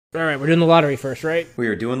All right, we're doing the lottery first, right? We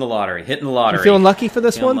are doing the lottery, hitting the lottery. You feeling lucky for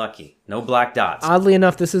this feeling one? Lucky. No black dots. Oddly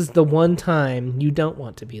enough, this is the one time you don't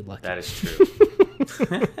want to be lucky. That is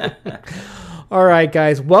true. All right,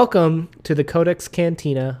 guys, welcome to the Codex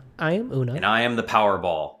Cantina. I am Una. And I am the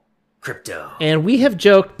Powerball. Crypto. And we have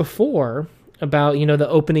joked before about, the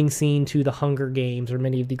opening scene to the Hunger Games or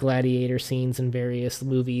many of the gladiator scenes in various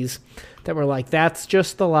movies that were like, that's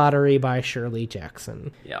just the lottery by Shirley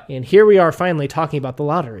Jackson. Yeah. And here we are finally talking about the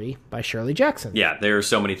lottery by Shirley Jackson. Yeah, there are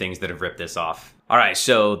so many things that have ripped this off. All right,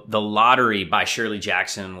 so The Lottery by Shirley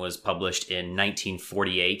Jackson was published in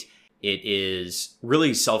 1948. It is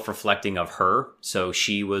really self-reflecting of her. So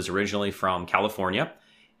she was originally from California,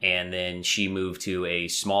 and then she moved to a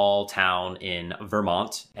small town in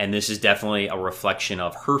Vermont. And this is definitely a reflection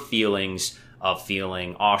of her feelings of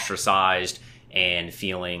feeling ostracized and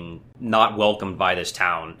feeling not welcomed by this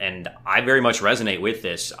town. And I very much resonate with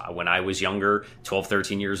this. When I was younger, 12,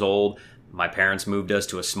 13 years old, my parents moved us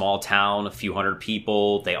to a small town, a few hundred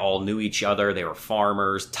people. They all knew each other. They were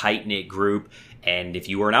farmers, tight-knit group. And if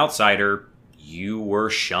you were an outsider, you were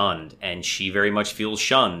shunned. And she very much feels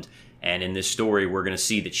shunned. And in this story, we're going to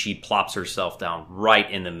see that she plops herself down right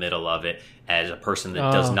in the middle of it as a person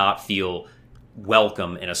that does not feel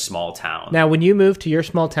welcome in a small town. Now, when you moved to your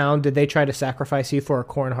small town, did they try to sacrifice you for a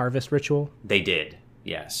corn harvest ritual? They did,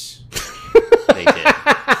 yes. They did.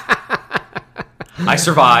 I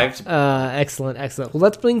survived. Excellent. Well,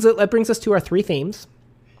 that brings us to our three themes.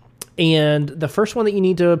 And the first one that you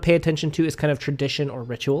need to pay attention to is kind of tradition or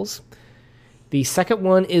rituals. The second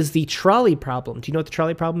one is the trolley problem. Do you know what the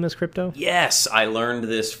trolley problem is, Crypto? Yes, I learned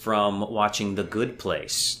this from watching The Good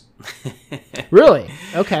Place. Really?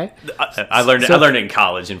 Okay. I learned it in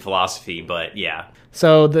college in philosophy, but yeah.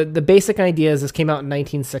 So the basic idea is this came out in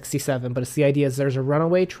 1967, but it's the idea is there's a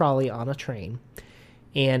runaway trolley on a train,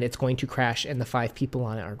 and it's going to crash, and the 5 people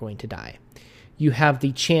on it are going to die. You have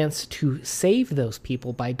the chance to save those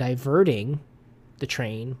people by diverting the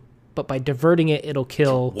train, but by diverting it, it'll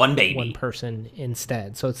kill one person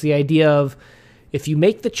instead. So it's the idea of if you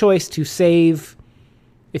make the choice to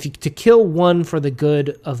to kill one for the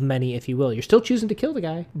good of many, if you will, you're still choosing to kill the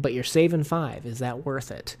guy, but you're saving 5. Is that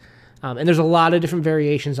worth it? And there's a lot of different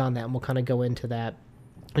variations on that, and we'll kind of go into that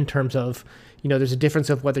in terms of, there's a difference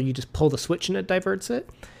of whether you just pull the switch and it diverts it.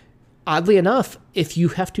 Oddly enough, if you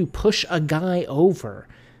have to push a guy over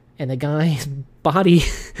and the guy's body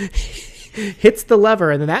hits the lever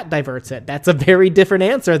and then that diverts it, that's a very different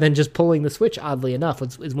answer than just pulling the switch, oddly enough,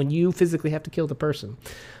 is when you physically have to kill the person.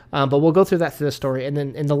 But we'll go through that through the story. And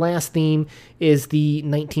then the last theme is the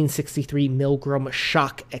 1963 Milgram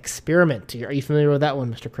shock experiment. Are you familiar with that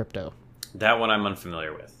one, Mr. Crypto? That one I'm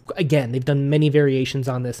unfamiliar with. Again, they've done many variations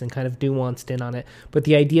on this and kind of nuanced in on it. But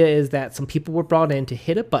the idea is that some people were brought in to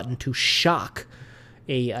hit a button to shock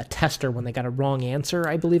a tester when they got a wrong answer,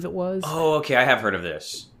 I believe it was. Oh, okay. I have heard of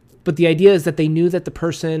this. But the idea is that they knew that the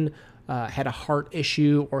person had a heart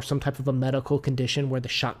issue or some type of a medical condition where the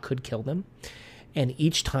shock could kill them. And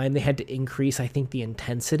each time they had to increase, I think, the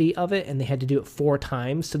intensity of it, and they had to do it 4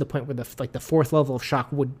 times to the point where the 4th level of shock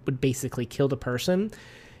would basically kill the person.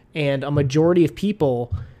 And a majority of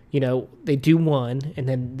people, they do one, and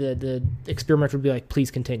then the experimenter would be like,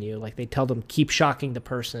 please continue. Like, they tell them, keep shocking the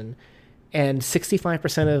person. And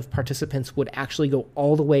 65% of participants would actually go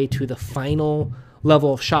all the way to the final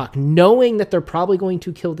level of shock, knowing that they're probably going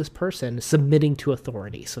to kill this person, submitting to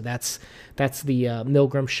authority. So that's the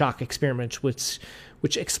Milgram shock experiment, which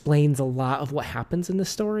explains a lot of what happens in this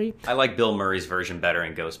story. I like Bill Murray's version better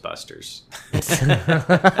in Ghostbusters.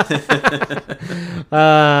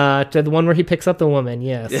 To the one where he picks up the woman,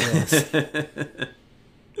 yes.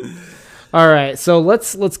 All right, so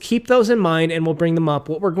let's keep those in mind, and we'll bring them up.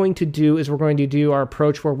 What we're going to do is we're going to do our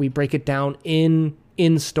approach where we break it down in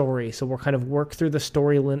story. So we'll kind of work through the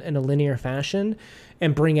story in a linear fashion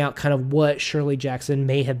and bring out kind of what Shirley Jackson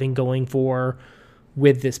may have been going for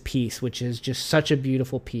with this piece, which is just such a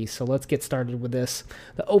beautiful piece. So let's get started with this.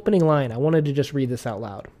 The opening line, I wanted to just read this out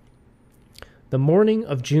loud. The morning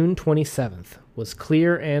of June 27th was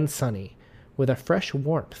clear and sunny, with a fresh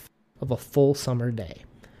warmth of a full summer day.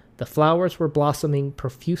 The flowers were blossoming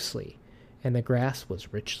profusely, and the grass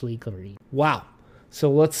was richly green. Wow. So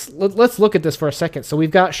let's look at this for a second. So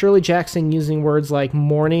we've got Shirley Jackson using words like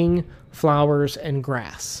morning, flowers, and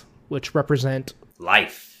grass, which represent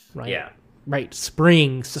life. Right? Yeah. Right.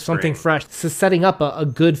 Spring, something fresh. So setting up a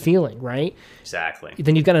good feeling, right? Exactly.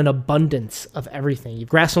 Then you've got an abundance of everything.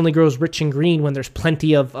 Grass only grows rich and green when there's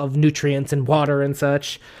plenty of nutrients and water and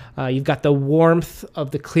such. You've got the warmth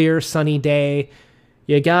of the clear, sunny day.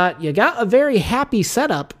 You got a very happy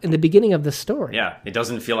setup in the beginning of the story. Yeah, it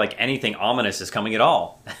doesn't feel like anything ominous is coming at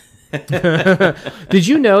all. Did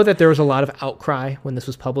you know that there was a lot of outcry when this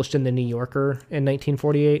was published in the New Yorker in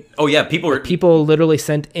 1948? Oh yeah, people literally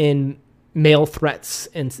sent in mail threats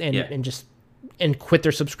and Yeah. just quit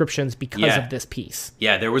their subscriptions because Yeah. of this piece.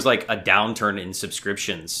 Yeah, there was like a downturn in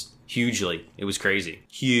subscriptions hugely. It was crazy.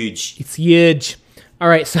 Huge. It's huge. All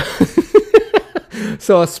right, so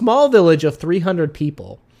so a small village of 300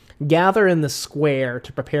 people gather in the square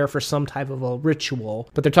to prepare for some type of a ritual,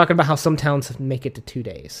 but they're talking about how some towns make it to 2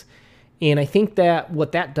 days. And I think that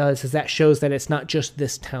what that does is that shows that it's not just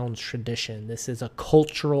this town's tradition. This is a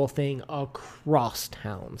cultural thing across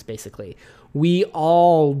towns, basically. We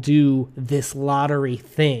all do this lottery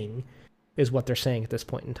thing, is what they're saying at this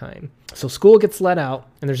point in time. So school gets let out,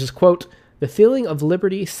 and there's this quote, "The feeling of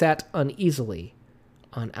liberty sat uneasily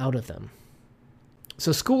on out of them."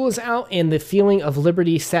 So school is out, and the feeling of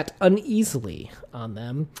liberty sat uneasily on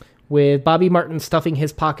them, with Bobby Martin stuffing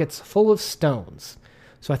his pockets full of stones.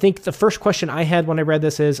 So I think the first question I had when I read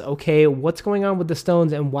this is, okay, what's going on with the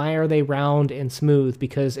stones and why are they round and smooth?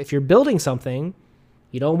 Because if you're building something,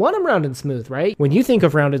 you don't want them round and smooth, right? When you think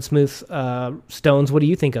of round and smooth stones, what do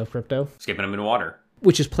you think of, Crypto? Skipping them in water.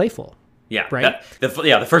 Which is playful. Yeah, right. The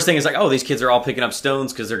first thing is like, oh, these kids are all picking up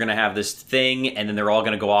stones because they're going to have this thing, and then they're all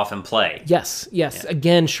going to go off and play. Yes. Yeah.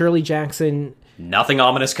 Again, Shirley Jackson. Nothing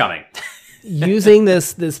ominous coming. Using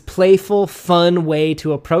this playful, fun way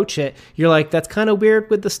to approach it. You're like, that's kind of weird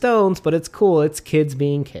with the stones, but it's cool. It's kids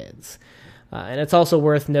being kids. And it's also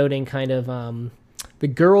worth noting kind of the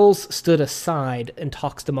girls stood aside and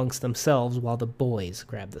talked amongst themselves while the boys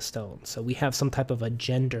grabbed the stones. So we have some type of a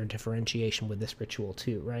gender differentiation with this ritual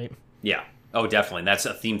too, right? Yeah. Oh, definitely. That's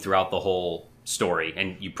a theme throughout the whole story,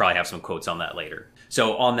 and you probably have some quotes on that later.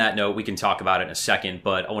 So on that note, we can talk about it in a second,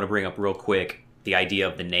 but I want to bring up real quick the idea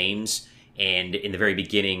of the names. And in the very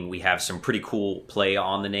beginning, we have some pretty cool play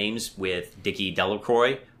on the names with Dickie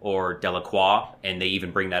Delacroix or Delacroix, and they even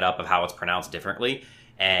bring that up of how it's pronounced differently.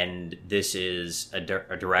 And this is a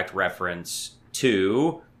direct reference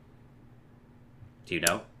to... Do you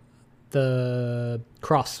know? The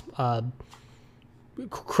cross.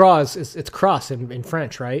 Cross, it's cross in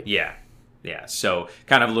French, right? Yeah. Yeah, so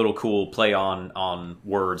kind of a little cool play on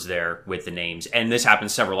words there with the names. And this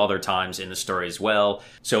happens several other times in the story as well.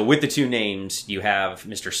 So with the two names, you have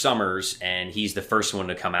Mr. Summers, and he's the first one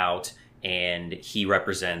to come out, and he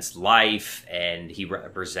represents life, and he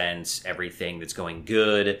represents everything that's going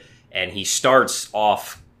good. And he starts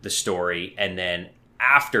off the story, and then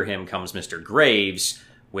after him comes Mr. Graves,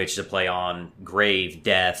 which is a play on grave,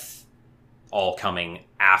 death, all coming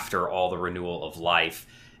after all the renewal of life.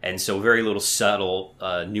 And so very little subtle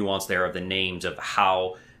nuance there of the names of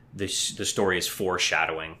how the story is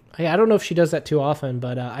foreshadowing. I don't know if she does that too often,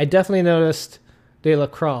 but I definitely noticed De La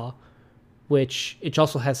Croix, which it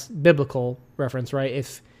also has biblical reference, right?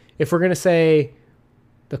 If we're going to say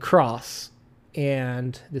the cross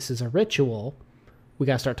and this is a ritual, we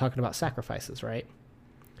got to start talking about sacrifices, right?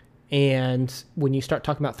 And when you start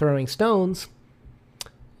talking about throwing stones,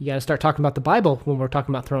 you got to start talking about the Bible when we're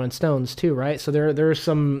talking about throwing stones too, right? So there are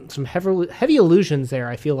some heavy allusions there,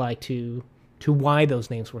 I feel like, to why those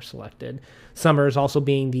names were selected. Summers also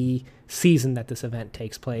being the season that this event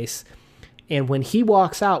takes place. And when he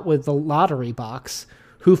walks out with the lottery box,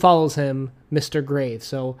 who follows him? Mr. Grave.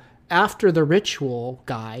 So after the ritual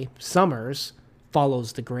guy, Summers,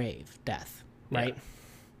 follows the grave, death, right?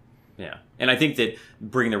 Yeah. And I think that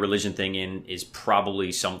bringing the religion thing in is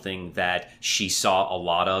probably something that she saw a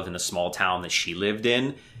lot of in the small town that she lived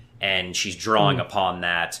in. And she's drawing upon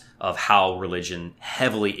that of how religion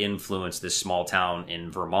heavily influenced this small town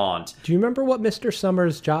in Vermont. Do you remember what Mr.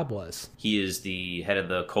 Summers' job was? He is the head of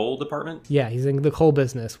the coal department. Yeah, he's in the coal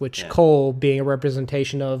business, which coal being a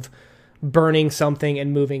representation of burning something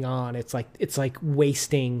and moving on. It's like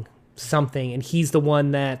wasting something. And he's the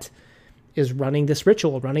one that is running this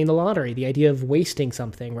ritual, running the lottery, the idea of wasting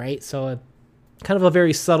something, right? So kind of a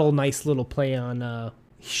very subtle, nice little play on...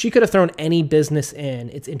 she could have thrown any business in.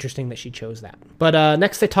 It's interesting that she chose that. But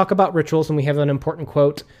next they talk about rituals, and we have an important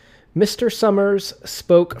quote. Mr. Summers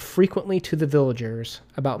spoke frequently to the villagers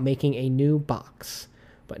about making a new box,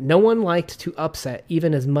 but no one liked to upset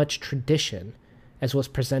even as much tradition as was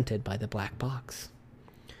presented by the black box.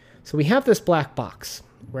 So we have this black box,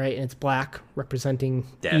 right? And it's black, representing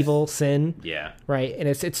death, evil, sin. Yeah. Right? And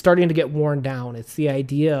it's starting to get worn down. It's the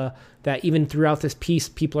idea that even throughout this piece,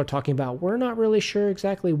 people are talking about, we're not really sure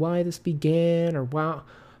exactly why this began or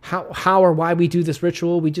how or why we do this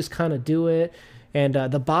ritual. We just kind of do it. And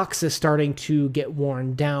the box is starting to get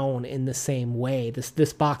worn down in the same way.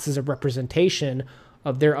 This box is a representation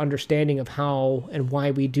of their understanding of how and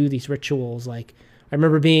why we do these rituals. Like, I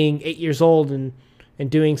remember being 8 years old and and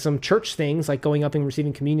doing some church things like going up and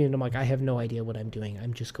receiving communion. I'm like, I have no idea what I'm doing.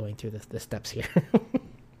 I'm just going through the steps here.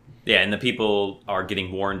 Yeah, and the people are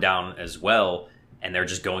getting worn down as well, and they're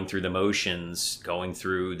just going through the motions, going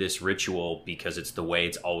through this ritual because it's the way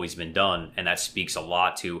it's always been done. And that speaks a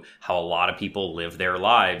lot to how a lot of people live their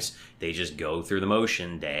lives. They just go through the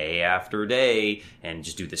motion day after day and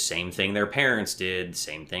just do the same thing their parents did,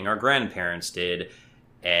 same thing our grandparents did.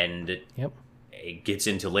 And it gets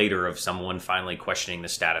into later of someone finally questioning the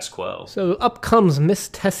status quo. So up comes Miss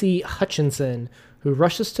Tessie Hutchinson, who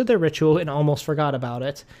rushes to their ritual and almost forgot about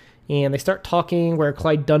it. And they start talking where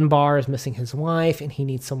Clyde Dunbar is missing his wife and he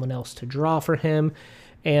needs someone else to draw for him.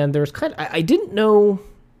 And there's I didn't know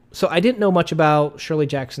much about Shirley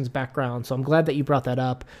Jackson's background, so I'm glad that you brought that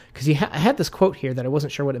up, because I had this quote here that I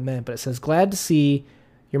wasn't sure what it meant, but it says, "Glad to see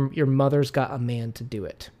your mother's got a man to do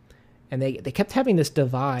it." And they kept having this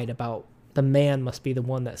divide about the man must be the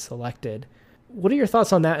one that's selected. What are your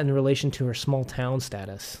thoughts on that in relation to her small town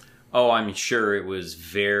status? Oh, I'm sure it was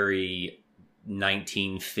very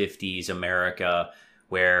 1950s America,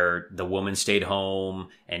 where the woman stayed home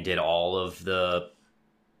and did all of the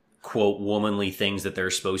quote womanly things that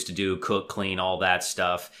they're supposed to do, cook, clean, all that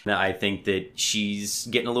stuff. And I think that she's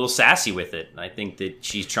getting a little sassy with it. I think that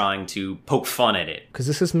she's trying to poke fun at it. Because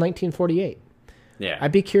this is 1948. Yeah.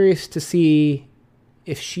 I'd be curious to see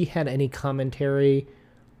if she had any commentary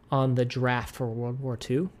on the draft for World War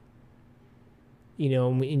II. You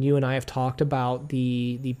know, and you and I have talked about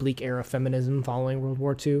the bleak era feminism following World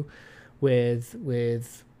War II with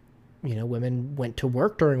you know, women went to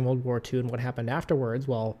work during World War II and what happened afterwards.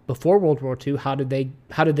 Well, before World War II, how did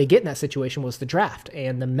they get in that situation was the draft,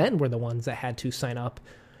 and the men were the ones that had to sign up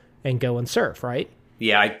and go and serve, right?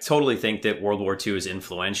 Yeah, I totally think that World War II is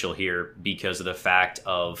influential here because of the fact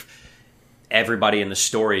of everybody in the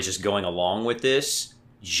story is just going along with this,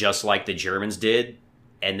 just like the Germans did.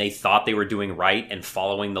 And they thought they were doing right and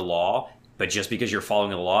following the law. But just because you're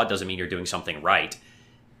following the law doesn't mean you're doing something right.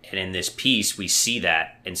 And in this piece, we see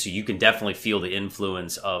that. And so you can definitely feel the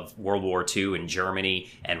influence of World War II and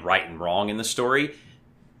Germany and right and wrong in the story.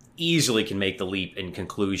 Easily can make the leap in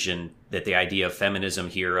conclusion that the idea of feminism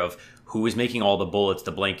here of who is making all the bullets,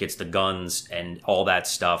 the blankets, the guns, and all that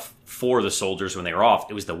stuff for the soldiers when they were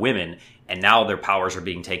off, it was the women. And now their powers are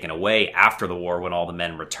being taken away after the war when all the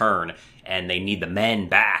men return. And they need the men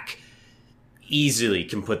back. Easily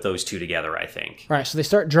can put those two together, I think. All right, so they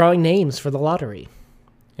start drawing names for the lottery.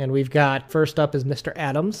 And we've got, first up is Mr.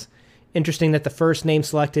 Adams. Interesting that the first name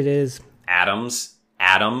selected is... Adams,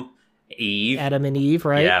 Adam, Eve. Adam and Eve,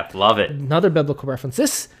 right? Yeah, love it. Another biblical reference.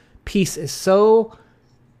 This piece is so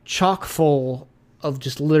chock full of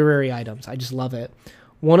just literary items. I just love it.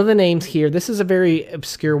 One of the names here, this is a very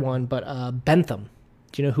obscure one, but Bentham.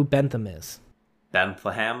 Do you know who Bentham is?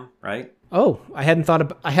 Bethlehem, right? Oh, I hadn't thought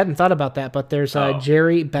about that, but there's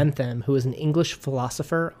Jerry Bentham, who is an English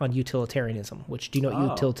philosopher on utilitarianism. Which, do you know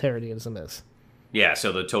what utilitarianism is? Yeah,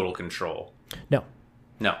 so the total control. No.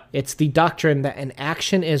 No. It's the doctrine that an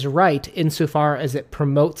action is right insofar as it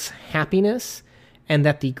promotes happiness, and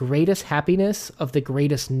that the greatest happiness of the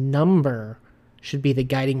greatest number should be the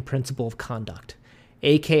guiding principle of conduct.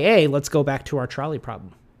 AKA, let's go back to our trolley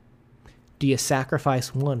problem. Do you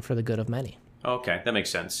sacrifice one for the good of many? Okay, that makes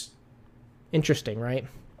sense. Interesting, right?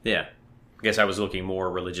 Yeah. I guess I was looking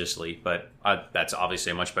more religiously, but that's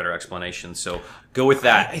obviously a much better explanation. So go with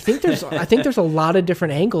that. I think there's a lot of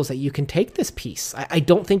different angles that you can take this piece. I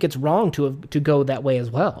don't think it's wrong to go that way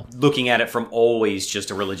as well. Looking at it from always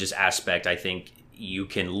just a religious aspect, I think you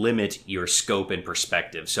can limit your scope and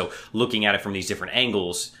perspective. So looking at it from these different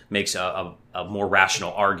angles makes a more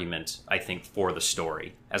rational argument, I think, for the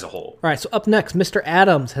story as a whole. All right, so up next, Mr.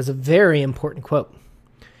 Adams has a very important quote.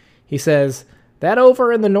 He says, "That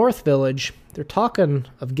over in the North Village, they're talking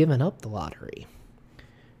of giving up the lottery."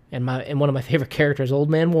 And one of my favorite characters, Old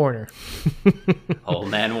Man Warner. Old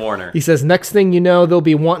Man Warner. He says, "Next thing you know, they'll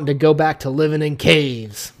be wanting to go back to living in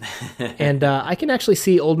caves." And I can actually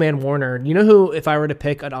see Old Man Warner. You know who, if I were to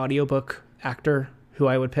pick an audiobook actor, who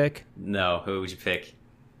I would pick? No, who would you pick?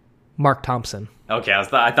 Mark Thompson. Okay,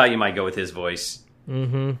 I thought you might go with his voice.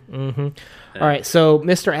 All right, so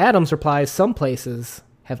Mr. Adams replies, "Some places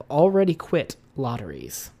have already quit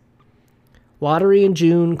lotteries. Lottery in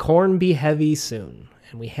June, corn be heavy soon."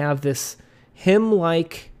 And we have this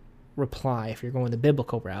hymn-like reply if you're going the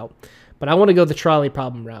biblical route. But I want to go the trolley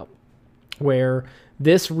problem route, where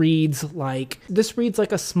this reads like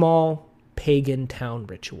a small pagan town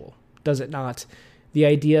ritual, does it not? The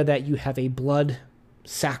idea that you have a blood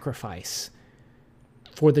sacrifice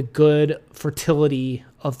for the good fertility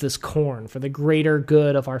of this corn, for the greater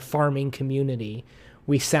good of our farming community.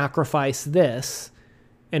 We sacrifice this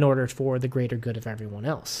in order for the greater good of everyone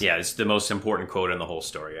else. Yeah, it's the most important quote in the whole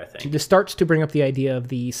story, I think. This starts to bring up the idea of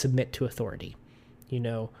the submit to authority. You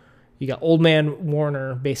know, you got old man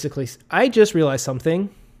Warner basically. I just realized something.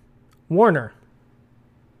 Warner.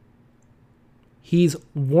 He's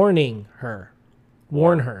warning her.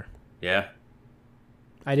 Warn her. Yeah.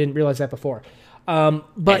 I didn't realize that before.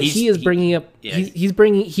 But he is bringing up, yeah.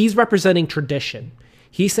 he's representing tradition.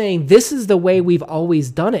 He's saying, this is the way we've always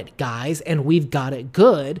done it, guys, and we've got it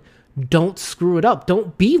good. Don't screw it up.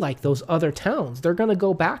 Don't be like those other towns. They're going to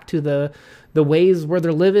go back to the ways where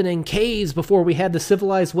they're living in caves before we had the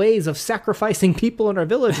civilized ways of sacrificing people in our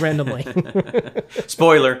village randomly.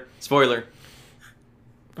 Spoiler.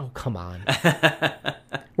 Oh, come on.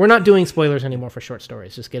 We're not doing spoilers anymore for short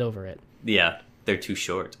stories. Just get over it. Yeah, they're too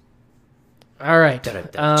short. All right.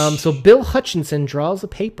 So Bill Hutchinson draws a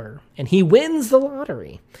paper, and he wins the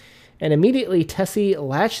lottery. And immediately Tessie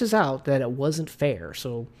lashes out that it wasn't fair.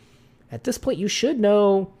 So at this point, you should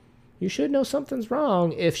know something's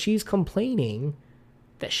wrong if she's complaining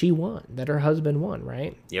that she won, that her husband won,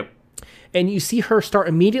 right? Yep. And you see her start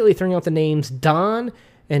immediately throwing out the names Don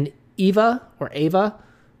and Eva,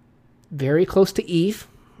 very close to Eve.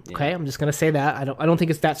 Okay, yeah. I'm just gonna say that. I don't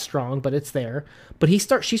think it's that strong, but it's there. But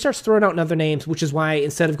she starts throwing out other names, which is why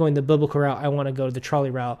instead of going the biblical route, I want to go the trolley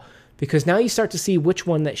route, because now you start to see which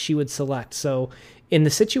one that she would select. So in the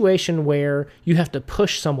situation where you have to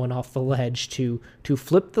push someone off the ledge to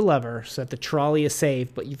flip the lever so that the trolley is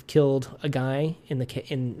saved, but you've killed a guy in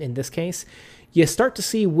this case, you start to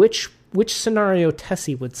see which scenario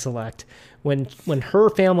Tessie would select. When her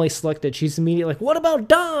family selected, she's immediately like, what about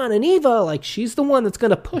Don and Eva? Like, she's the one that's going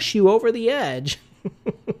to push you over the edge.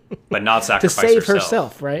 But not sacrifice to save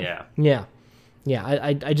herself, right? Yeah. Yeah,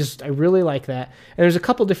 I really like that. And there's a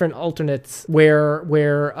couple different alternates where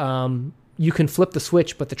you can flip the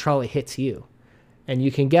switch, but the trolley hits you. And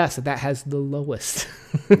you can guess that has the lowest.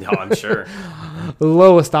 No, I'm sure.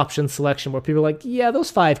 Lowest option selection where people are like, yeah, those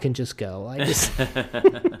 5 can just go.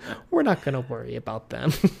 We're not going to worry about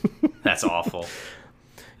them. That's awful.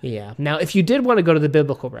 Yeah. Now, if you did want to go to the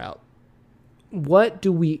biblical route,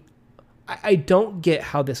 I don't get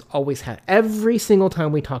how this always happens. Every single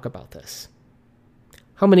time we talk about this,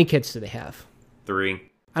 how many kids do they have? 3.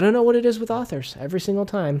 I don't know what it is with authors. Every single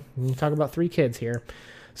time you talk about 3 kids here.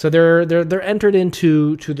 So they're entered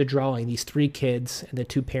into the drawing, these 3 kids and the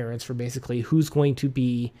 2 parents, for basically who's going to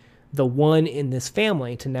be the one in this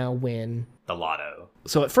family to now win the lotto.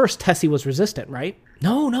 So at first Tessie was resistant, right?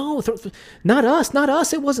 No, not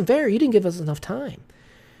us. It wasn't fair. You didn't give us enough time.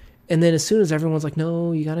 And then as soon as everyone's like,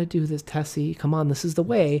 no, you got to do this, Tessie. Come on, this is the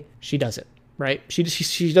way. She does it, right? She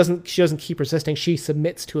doesn't keep resisting. She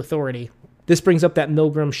submits to authority. This brings up that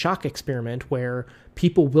Milgram shock experiment where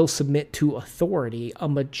people will submit to authority a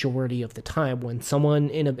majority of the time when someone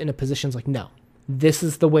in a position's like, no, this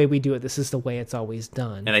is the way we do it. This is the way it's always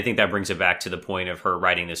done. And I think that brings it back to the point of her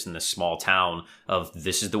writing this in this small town of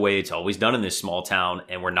this is the way it's always done in this small town,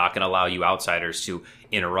 and we're not going to allow you outsiders to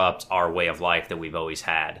interrupt our way of life that we've always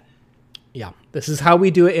had. Yeah, this is how we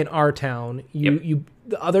do it in our town. Yep.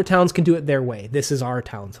 The other towns can do it their way. This is our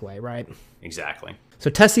town's way, right? Exactly. So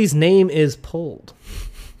Tessie's name is pulled.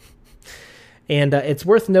 And it's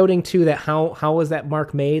worth noting, too, that how was that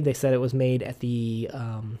mark made? They said it was made at the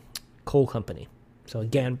coal company. So,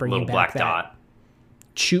 again, bringing little back black dot.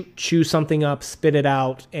 Chew something up, spit it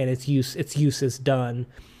out, and its use is done.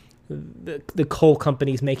 The coal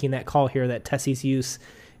company's making that call here that Tessie's use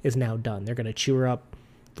is now done. They're going to chew her up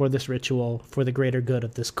for this ritual, for the greater good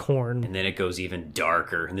of this corn. And then it goes even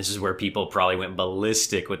darker. And this is where people probably went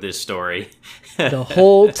ballistic with this story. The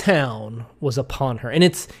whole town was upon her. And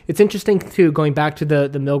it's interesting, too, going back to the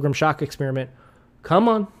Milgram shock experiment. Come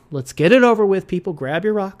on, let's get it over with, people. Grab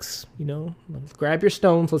your rocks, grab your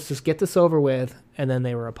stones. Let's just get this over with. And then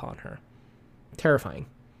they were upon her. Terrifying.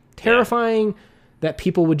 Terrifying that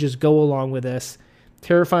people would just go along with this.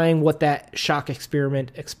 Terrifying what that shock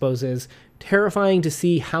experiment exposes. Terrifying to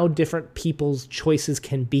see how different people's choices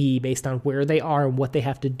can be based on where they are and what they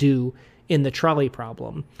have to do in the trolley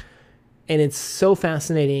problem. And it's so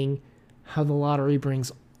fascinating how the lottery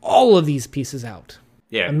brings all of these pieces out.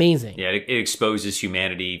 Yeah. Amazing. Yeah, it exposes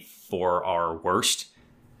humanity for our worst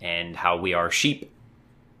and how we are sheep.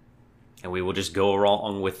 And we will just go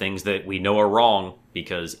along with things that we know are wrong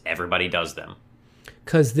because everybody does them.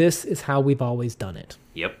 Because this is how we've always done it.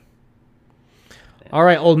 Yep. All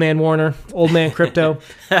right, old man Warner, old man Crypto.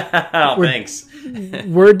 Thanks.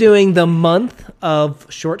 We're doing the month of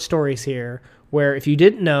short stories here, where if you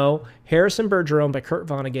didn't know, Harrison Bergeron by Kurt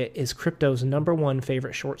Vonnegut is Crypto's #1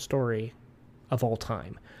 favorite short story of all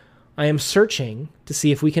time. I am searching to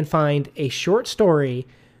see if we can find a short story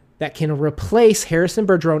that can replace Harrison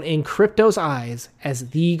Bergeron in Crypto's eyes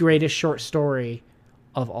as the greatest short story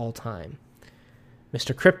of all time.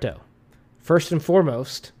 Mr. Crypto, first and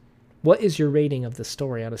foremost, what is your rating of the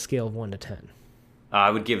story on a scale of 1 to 10?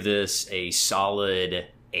 I would give this a solid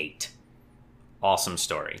 8. Awesome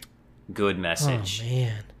story. Good message. Oh,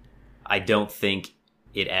 man. I don't think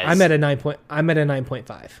it as... I'm at a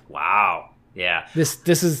 9.5. Wow. Yeah. This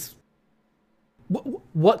is...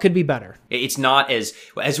 What could be better? It's not as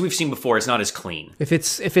we've seen before, it's not as clean. If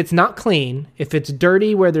it's not clean, if it's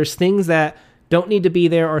dirty where there's things that don't need to be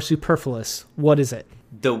there or superfluous, what is it?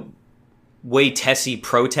 The way Tessie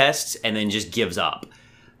protests and then just gives up.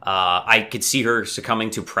 I could see her succumbing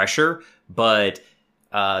to pressure, but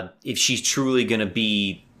if she's truly going to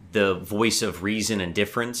be the voice of reason and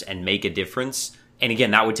difference and make a difference, and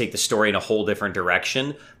again, that would take the story in a whole different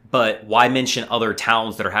direction, but why mention other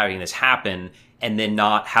towns that are having this happen and then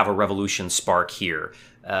not have a revolution spark here?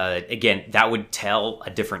 Again, that would tell a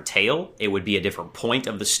different tale. It would be a different point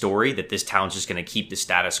of the story that this town's just going to keep the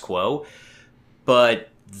status quo. But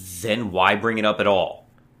then why bring it up at all?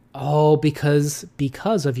 Oh, because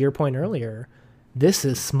of your point earlier, this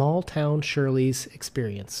is small town Shirley's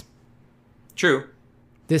experience. True.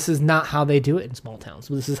 This is not how they do it in small towns.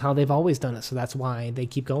 This is how they've always done it, so that's why they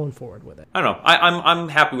keep going forward with it. I don't know. I'm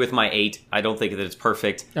happy with my 8. I don't think that it's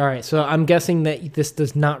perfect. All right, so I'm guessing that this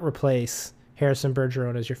does not replace Harrison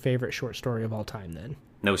Bergeron as your favorite short story of all time, then?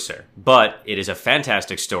 No, sir. But it is a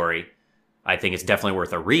fantastic story. I think it's definitely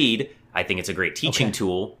worth a read. I think it's a great teaching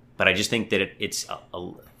tool, but I just think that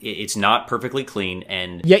it's not perfectly clean,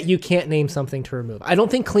 and yet you can't name something to remove. I don't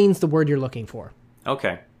think clean's the word you're looking for.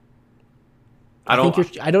 Okay. I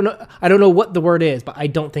don't know what the word is, but I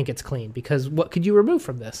don't think it's clean, because what could you remove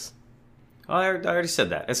from this? Oh, I already said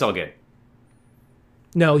that. It's all good.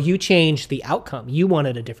 No, you changed the outcome. You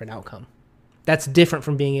wanted a different outcome. That's different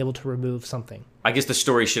from being able to remove something. I guess the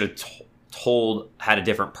story should have had a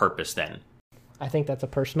different purpose then. I think that's a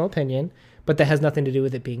personal opinion, but that has nothing to do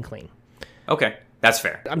with it being clean. Okay, that's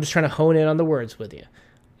fair. I'm just trying to hone in on the words with you.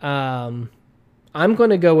 I'm going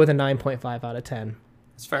to go with a 9.5 out of 10.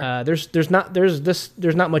 That's fair. There's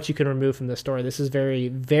not much you can remove from this story. This is very,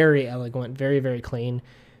 very eloquent, very, very clean.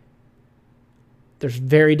 There's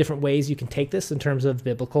very different ways you can take this in terms of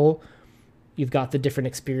biblical. You've got the different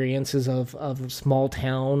experiences of small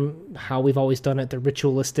town, how we've always done it, the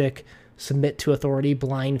ritualistic, submit to authority,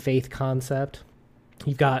 blind faith concept.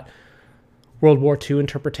 You've got World War II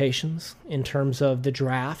interpretations in terms of the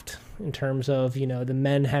draft, in terms of, the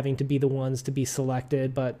men having to be the ones to be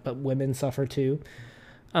selected, but women suffer too.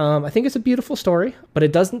 I think it's a beautiful story, but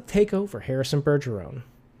it doesn't take over Harrison Bergeron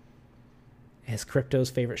as Crypto's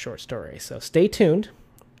favorite short story. So stay tuned.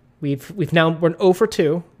 We're 0 for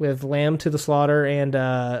 2 with Lamb to the Slaughter and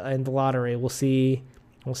the Lottery. We'll see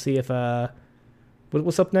if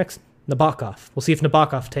what's up next? Nabokov. We'll see if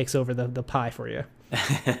Nabokov takes over the pie for you.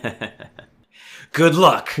 Good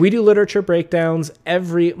luck. We do literature breakdowns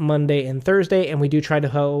every Monday and Thursday, and we do try to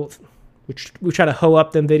hoe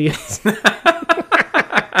up them videos.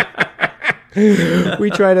 We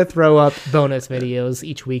try to throw up bonus videos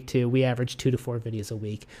each week too. We average 2 to 4 videos a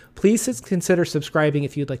week. Please consider subscribing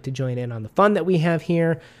if you'd like to join in on the fun that we have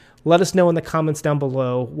here. Let us know in the comments down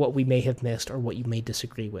below what we may have missed or what you may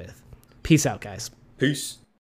disagree with. Peace out, guys. Peace.